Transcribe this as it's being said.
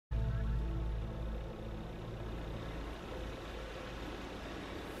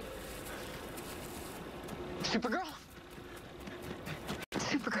Supergirl?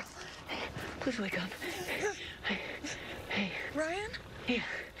 Supergirl. Hey, please wake up. Hey. Ryan? Yeah.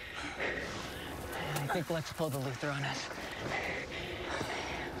 I think Lex pulled the Luthor on us.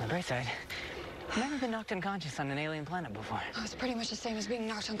 On the bright side, I've never been knocked unconscious on an alien planet before. Oh, it's pretty much the same as being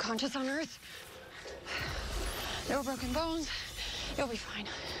knocked unconscious on Earth. No broken bones. You'll be fine.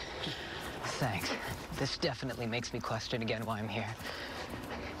 Thanks. This definitely makes me question again why I'm here.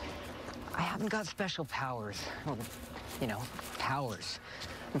 I haven't got special powers. Well, you know, powers.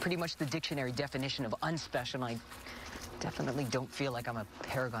 I'm pretty much the dictionary definition of unspecial, and I definitely don't feel like I'm a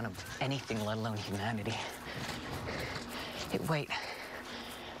paragon of anything, let alone humanity. Hey, wait.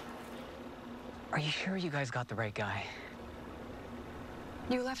 Are you sure you guys got the right guy?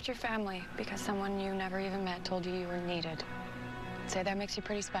 You left your family because someone you never even met told you you were needed. I'd say that makes you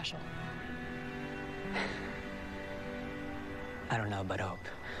pretty special. I don't know about hope.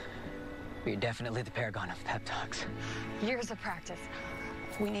 But you're definitely the paragon of pep talks. Years of practice.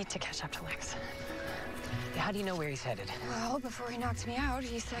 We need to catch up to Lex. How do you know where he's headed? Well, before he knocked me out,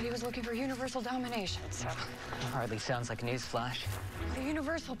 he said he was looking for universal domination, so... Hardly sounds like a news flash. The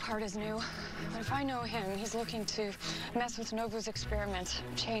universal part is new. But if I know him, he's looking to mess with Novu's experiments,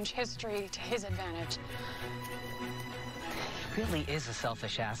 change history to his advantage. He really is a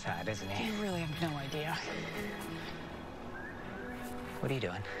selfish asshat, isn't he? You really have no idea. What are you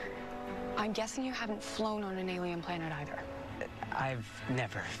doing? I'm guessing you haven't flown on an alien planet either. I've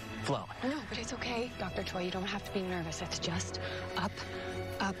never flown. No, but it's okay, Dr. Choi. You don't have to be nervous. It's just up,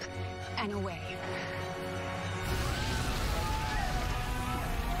 up, and away.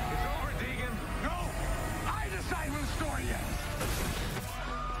 It's over, Deegan. No! I decide when the story ends.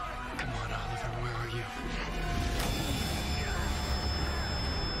 Come on, Oliver, where are you?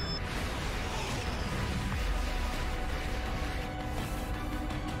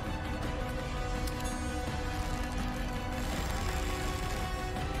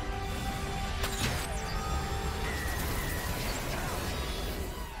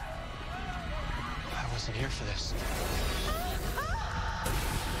 I wasn't here for this.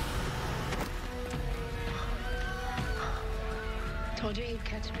 Told you he'd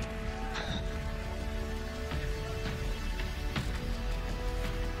catch me.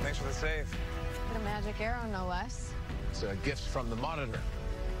 Thanks for the save. The magic arrow, no less. It's a gift from the Monitor.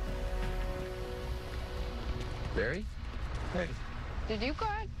 Barry? Hey. Did you go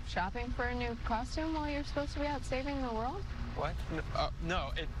out shopping for a new costume while you're supposed to be out saving the world? What?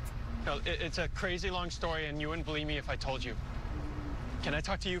 No, it's a crazy long story, and you wouldn't believe me if I told you. Can I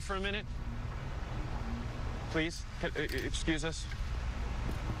talk to you for a minute? Please? Excuse us?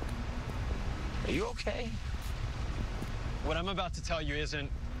 Are you okay? What I'm about to tell you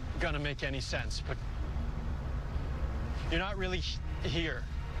isn't gonna make any sense, but you're not really here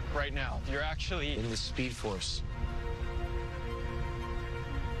right now. You're actually... In the Speed Force.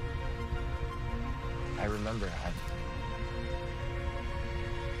 I remember.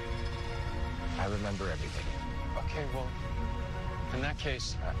 I remember everything. Okay, well, in that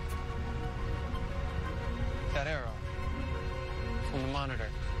case, that arrow from the Monitor.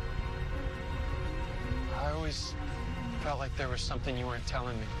 I always felt like there was something you weren't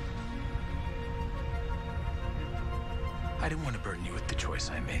telling me. I didn't want to burden you with the choice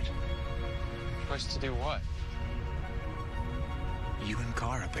I made. Choice to do what? You and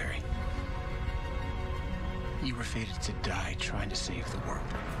Kara, Barry. You were fated to die trying to save the world.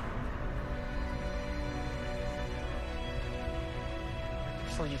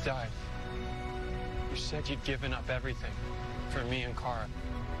 Before you died, you said you'd given up everything for me and Kara.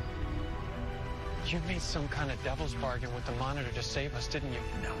 You made some kind of devil's bargain with the Monitor to save us, didn't you?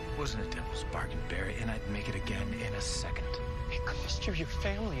 No, it wasn't a devil's bargain, Barry, and I'd make it again in a second. It cost you your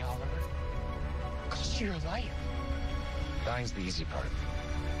family, Oliver. It cost you your life. Dying's the easy part.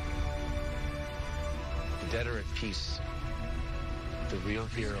 The dead are at peace. The real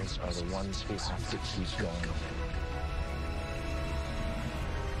heroes are the ones who have to keep going.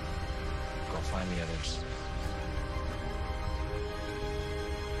 Go find the others.